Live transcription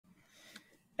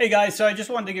Hey guys, so I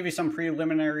just wanted to give you some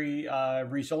preliminary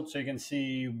results so you can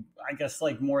see, I guess,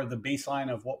 like more of the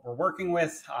baseline of what we're working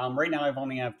with. Right now, I've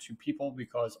only have two people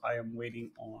because I am waiting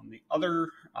on the other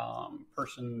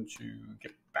person to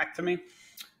get back to me.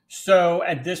 So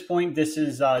at this point, this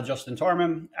is Justin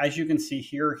Tarman. As you can see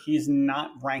here, he's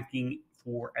not ranking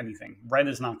for anything. Red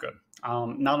is not good.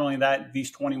 Not only that,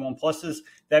 these 21 pluses,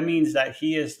 that means that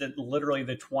he is literally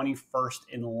the 21st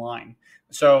in line.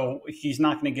 So he's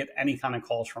not going to get any kind of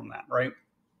calls from that, right?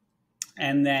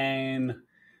 And then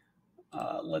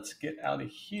let's get out of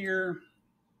here.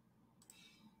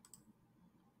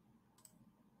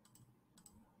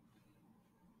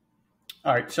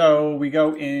 All right, so we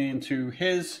go into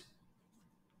his,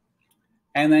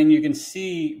 and then you can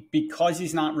see because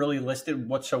he's not really listed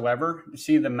whatsoever, you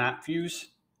see the map views.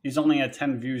 He's only had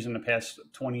 10 views in the past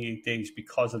 28 days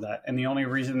because of that. And the only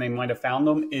reason they might have found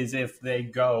them is if they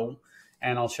go,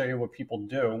 and I'll show you what people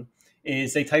do,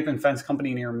 is they type in fence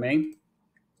company near me.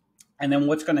 And then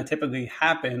what's going to typically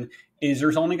happen is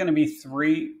there's only going to be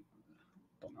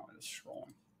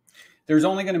there's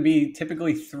only going to be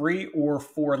typically 3 or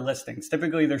 4 listings.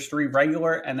 Typically there's 3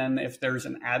 regular, and then if there's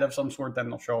an ad of some sort, then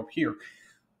they'll show up here.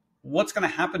 What's going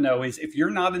to happen though is if you're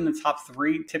not in the top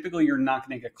 3, typically you're not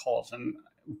going to get calls, and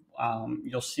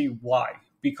you'll see why.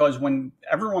 Because when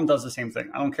everyone does the same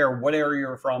thing, I don't care what area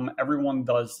you're from, everyone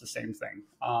does the same thing.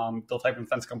 They'll type in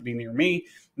fence company near me.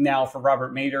 Now for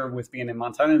Robert Mader with being in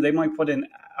Montana, they might put in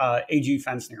AG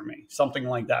fence near me, something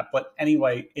like that. But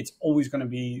anyway, it's always going to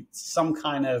be some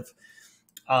kind of,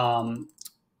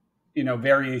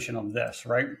 variation of this,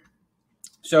 right?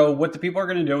 So what the people are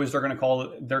going to do is they're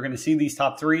going to see these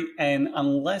top 3. And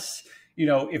unless,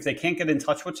 if they can't get in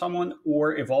touch with someone,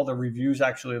 or if all the reviews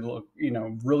actually look,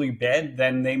 really bad,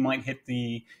 then they might hit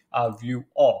the view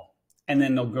all, and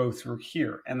then they'll go through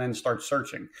here and then start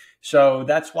searching. So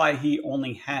that's why he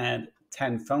only had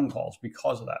 10 phone calls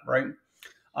because of that, right?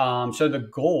 So the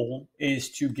goal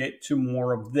is to get to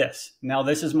more of this. Now,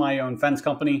 this is my own fence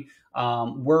company.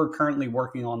 We're currently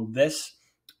working on this,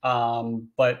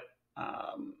 but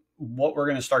what we're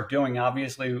going to start doing,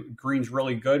 obviously green's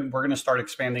really good. We're going to start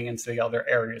expanding into the other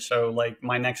areas. So like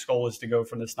my next goal is to go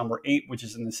for this number 8, which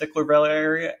is in the Sicklerville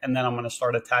area. And then I'm going to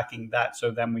start attacking that. So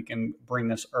then we can bring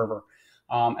this over.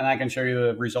 And I can show you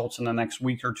the results in the next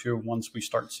week or 2 once we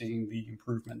start seeing the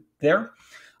improvement there.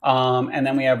 And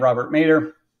then we have Robert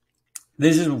Mader.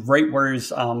 This is right where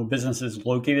his business is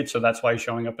located, so that's why he's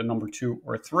showing up in number 2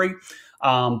 or 3.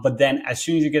 But then as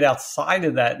soon as you get outside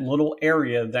of that little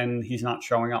area, then he's not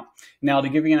showing up. Now, to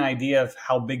give you an idea of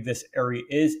how big this area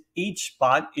is, each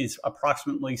spot is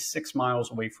approximately 6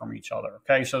 miles away from each other.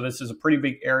 Okay, so this is a pretty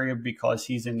big area because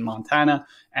he's in Montana,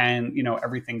 and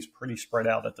everything's pretty spread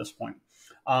out at this point.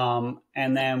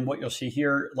 And then what you'll see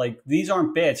here, like these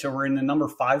aren't bad. So we're in the number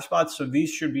 5 spots. So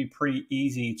these should be pretty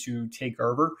easy to take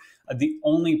over. The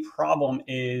only problem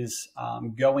is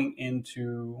going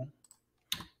into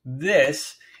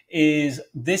this is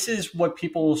what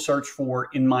people search for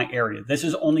in my area. This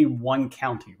is only one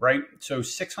county, right? So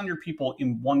 600 people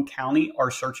in one county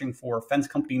are searching for a fence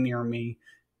company near me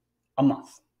a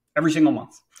month, every single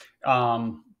month.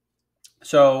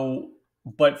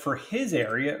 But for his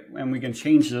area, and we can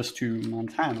change this to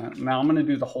Montana. Now I'm going to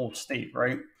do the whole state,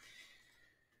 right?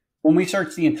 When we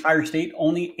search the entire state,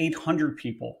 only 800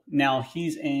 people. Now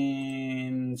he's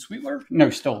in Sweetwater? No,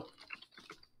 still.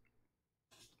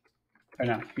 I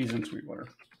know, he's in Sweetwater,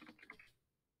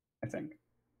 I think.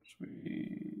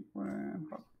 Sweetwater.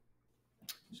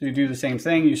 So you do the same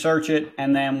thing, you search it,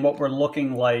 and then what we're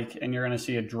looking like, and you're going to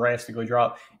see it drastically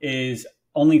drop, is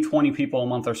only 20 people a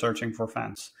month are searching for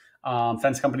fence.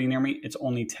 Fence company near me, it's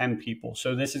only 10 people.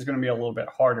 So this is going to be a little bit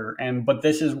harder. But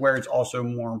this is where it's also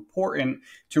more important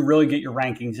to really get your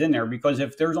rankings in there, because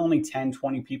if there's only 10,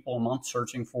 20 people a month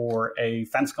searching for a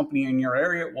fence company in your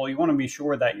area, well, you want to be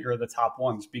sure that you're the top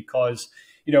ones, because,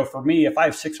 for me, if I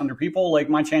have 600 people, like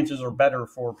my chances are better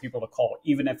for people to call,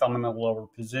 even if I'm in a lower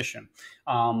position.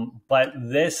 But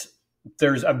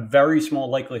there's a very small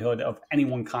likelihood of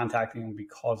anyone contacting them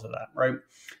because of that, right?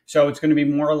 So it's going to be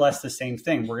more or less the same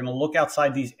thing. We're going to look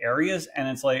outside these areas, and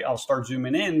it's like, I'll start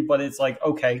zooming in, but it's like,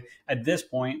 okay, at this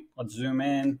point, let's zoom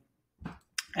in.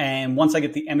 And once I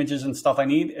get the images and stuff I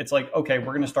need, it's like, okay,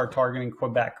 we're going to start targeting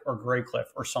Quebec or Grey Cliff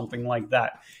or something like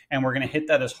that. And we're going to hit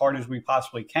that as hard as we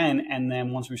possibly can. And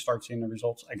then once we start seeing the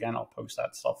results, again, I'll post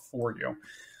that stuff for you.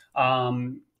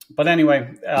 But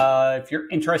anyway, if you're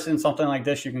interested in something like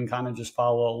this, you can kind of just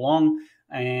follow along,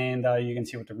 and you can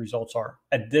see what the results are.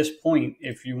 At this point,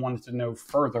 if you wanted to know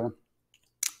further,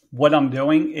 what I'm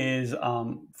doing is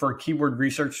for keyword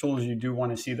research tools, you do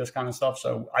want to see this kind of stuff.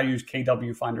 So I use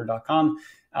kwfinder.com,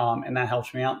 and that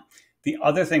helps me out. The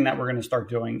other thing that we're going to start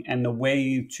doing, and the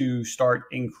way to start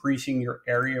increasing your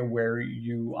area where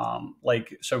you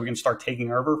so we can start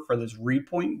taking over for this read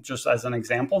point, just as an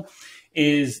example,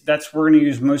 is we're going to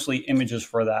use mostly images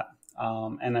for that,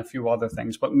 and a few other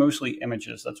things, but mostly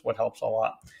images. That's what helps a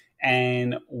lot.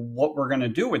 And what we're going to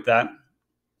do with that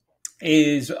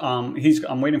is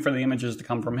I'm waiting for the images to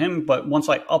come from him, but once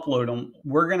I upload them,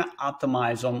 we're going to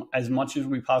optimize them as much as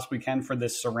we possibly can for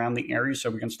this surrounding area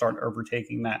so we can start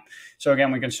overtaking that. So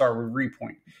again, we can start with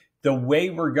readpoint. The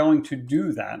way we're going to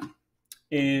do that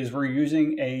is we're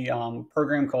using a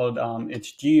program called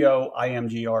it's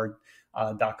GOIMGR.com.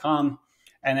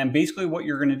 And then basically what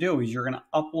you're going to do is you're going to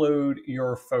upload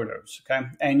your photos, okay?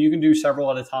 And you can do several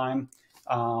at a time.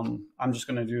 I'm just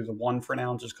going to do the one for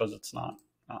now just because it's not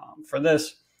for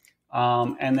this.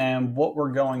 And then what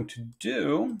we're going to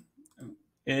do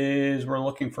is we're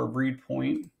looking for read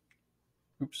point.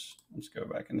 Oops, let's go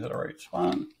back into the right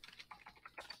spot.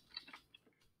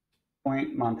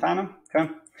 Point Montana, okay?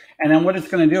 And then what it's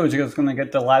going to do is it's going to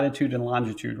get the latitude and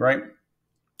longitude, right?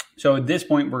 So at this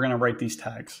point, we're going to write these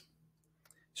tags.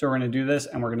 So we're going to do this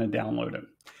and we're going to download it.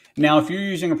 Now, if you're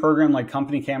using a program like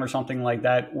Company Cam or something like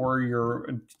that, or your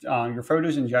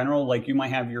photos in general, like you might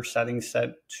have your settings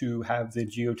set to have the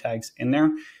geotags in there.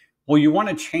 Well, you want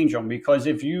to change them, because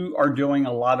if you are doing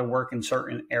a lot of work in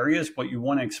certain areas, but you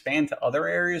want to expand to other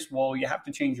areas, well, you have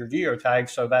to change your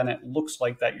geotags so then it looks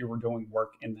like that you were doing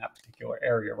work in that particular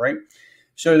area, right?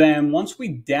 So then once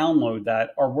we download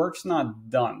that, our work's not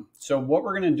done. So what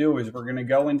we're going to do is we're going to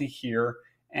go into here,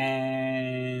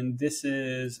 and this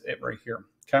is it right here.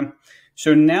 Okay,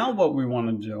 so now what we want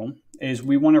to do is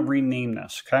we want to rename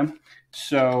this. Okay,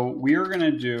 so we are going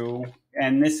to do,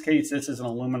 in this case, this is an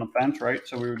aluminum fence, right?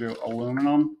 So we would do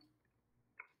aluminum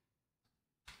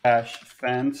dash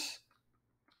fence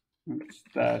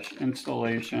dash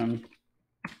installation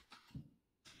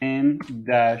in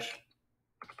dash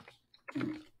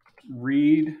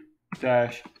read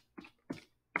dash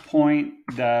point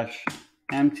dash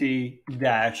empty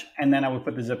dash, and then I would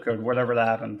put the zip code, whatever that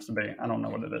happens to be. I don't know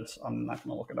what it is. I'm not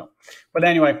going to look it up. But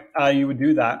anyway, you would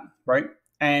do that, right?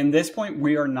 And this point,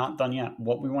 we are not done yet.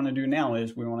 What we want to do now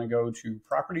is we want to go to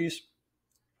properties.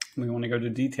 We want to go to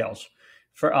details.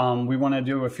 We want to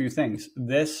do a few things.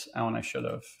 This, I should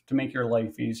have, to make your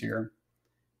life easier,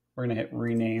 we're going to hit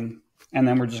rename, and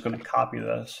then we're just going to copy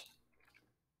this.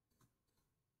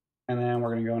 And then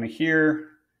we're going to go into here.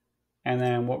 And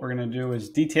then what we're going to do is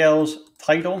details,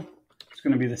 title. It's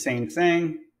going to be the same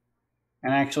thing.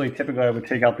 And actually, typically, I would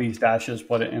take out these dashes,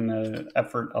 but in the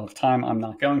effort of time, I'm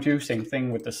not going to. Same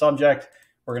thing with the subject.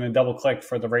 We're going to double click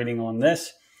for the rating on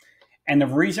this. And the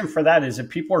reason for that is if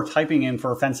people are typing in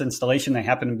for a fence installation, they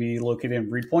happen to be located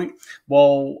in read point.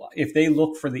 Well, if they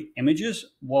look for the images,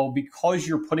 well, because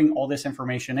you're putting all this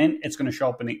information in, it's going to show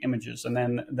up in the images. And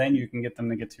then you can get them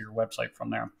to get to your website from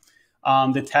there.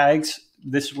 The tags,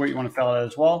 this is what you want to fill out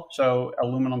as well. So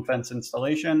aluminum fence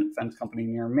installation, fence company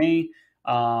near me.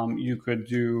 You could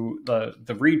do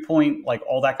the read point, like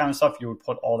all that kind of stuff. You would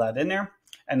put all that in there,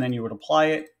 and then you would apply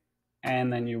it,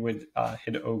 and then you would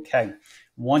hit OK.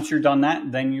 Once you're done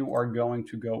that, then you are going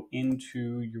to go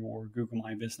into your Google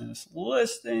My Business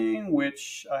listing,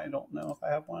 which I don't know if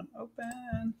I have one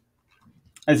open.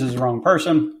 This is the wrong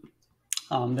person.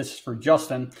 This is for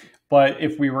Justin. But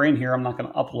if we were in here, I'm not going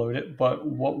to upload it. But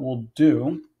what we'll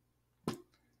do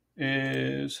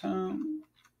is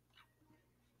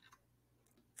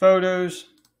photos,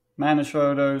 manage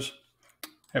photos,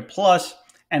 hit plus,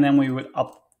 and then we would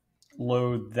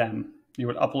upload them. You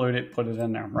would upload it, put it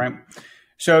in there, right?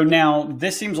 So now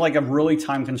this seems like a really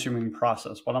time-consuming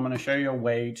process, but I'm going to show you a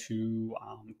way to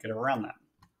get around that.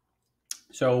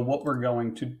 So what we're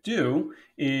going to do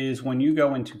is when you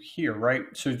go into here, right?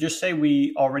 So just say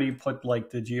we already put like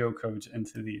the geocodes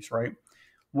into these, right?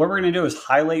 What we're going to do is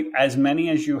highlight as many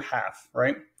as you have,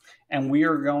 right? And we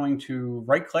are going to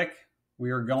right click.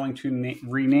 We are going to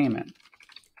rename it.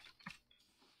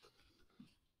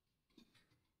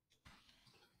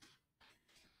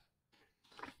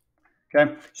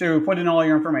 Okay, so we put in all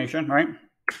your information, right?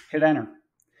 Hit enter.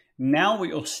 Now what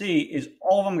you'll see is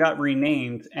all of them got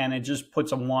renamed, and it just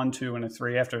puts a 1, 2, and a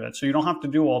 3 after that. So you don't have to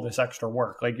do all this extra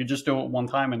work. Like you just do it one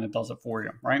time and it does it for you,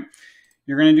 right?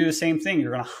 You're going to do the same thing.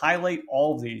 You're going to highlight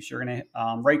all of these. You're going to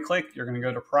right click. You're going to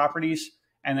go to properties,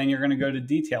 and then you're going to go to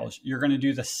details. You're going to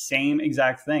do the same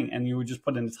exact thing, and you would just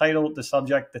put in the title, the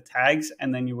subject, the tags,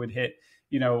 and then you would hit,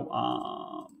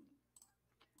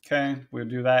 okay, we'll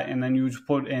do that. And then you just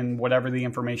put in whatever the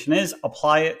information is,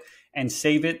 apply it, and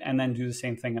save it, and then do the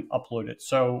same thing and upload it.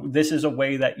 So this is a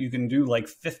way that you can do like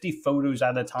 50 photos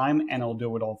at a time, and it'll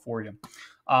do it all for you.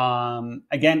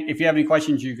 Again, if you have any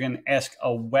questions, you can ask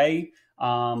away.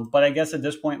 But I guess at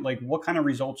this point, like, what kind of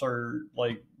results are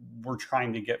like we're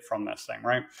trying to get from this thing,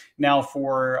 right? Now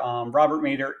for Robert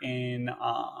Mader in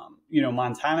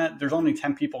Montana, there's only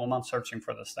 10 people a month searching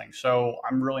for this thing, so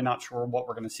I'm really not sure what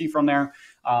we're going to see from there.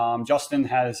 Justin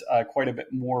has quite a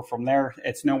bit more from there.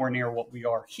 It's nowhere near what we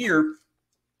are here.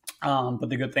 But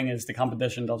the good thing is the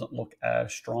competition doesn't look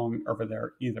as strong over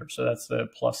there either. So that's the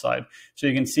plus side. So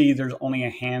you can see there's only a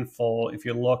handful. If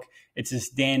you look, it's this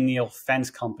Dan Neal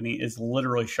Fence Company is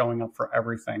literally showing up for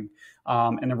everything.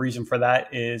 And the reason for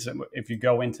that is if you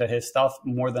go into his stuff,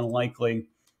 more than likely.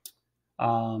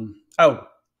 The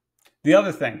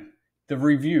other thing, the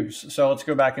reviews. So let's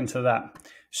go back into that.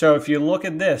 So if you look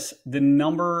at this, the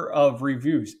number of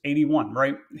reviews, 81,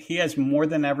 right? He has more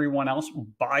than everyone else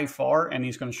by far, and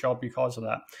he's going to show up because of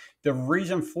that. The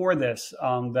reason for this,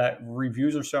 that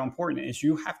reviews are so important, is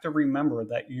you have to remember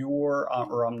that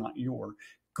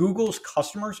Google's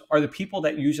customers are the people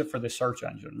that use it for the search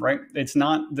engine, right? It's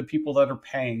not the people that are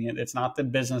paying it. It's not the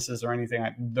businesses or anything.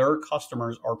 Their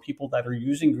customers are people that are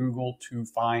using Google to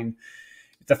find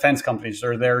the fence companies.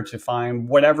 They're there to find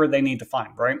whatever they need to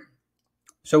find, right?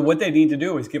 So what they need to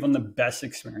do is give them the best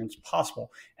experience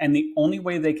possible. And the only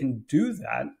way they can do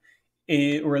that,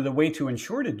 or the way to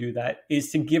ensure to do that,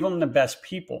 is to give them the best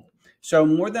people. So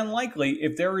more than likely,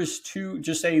 if there is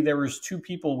just say there was 2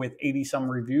 people with 80 some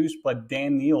reviews, but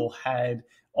Dan Neal had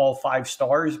all 5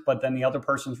 stars, but then the other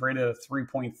person's rated a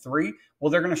 3.3,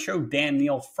 well, they're going to show Dan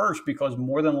Neal first, because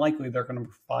more than likely they're going to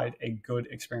provide a good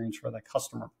experience for that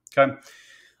customer. Okay.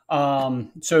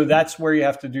 So that's where you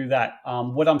have to do that.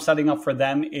 What I'm setting up for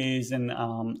them is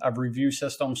a review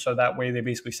system. So that way they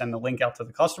basically send the link out to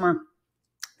the customer,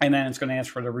 and then it's going to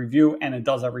ask for the review, and it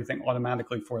does everything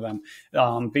automatically for them.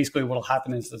 Basically what will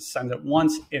happen is to send it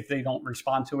once. If they don't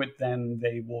respond to it, then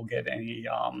they will get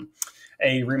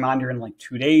a reminder in like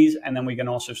 2 days. And then we can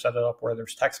also set it up where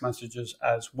there's text messages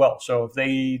as well. So if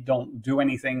they don't do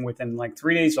anything within like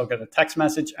 3 days, they'll get a text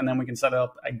message, and then we can set it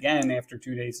up again after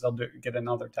 2 days. They'll get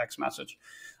another text message.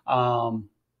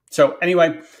 So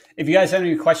anyway, if you guys have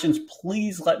any questions,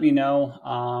 please let me know,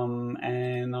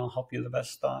 and I'll help you the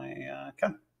best I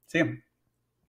can. See you.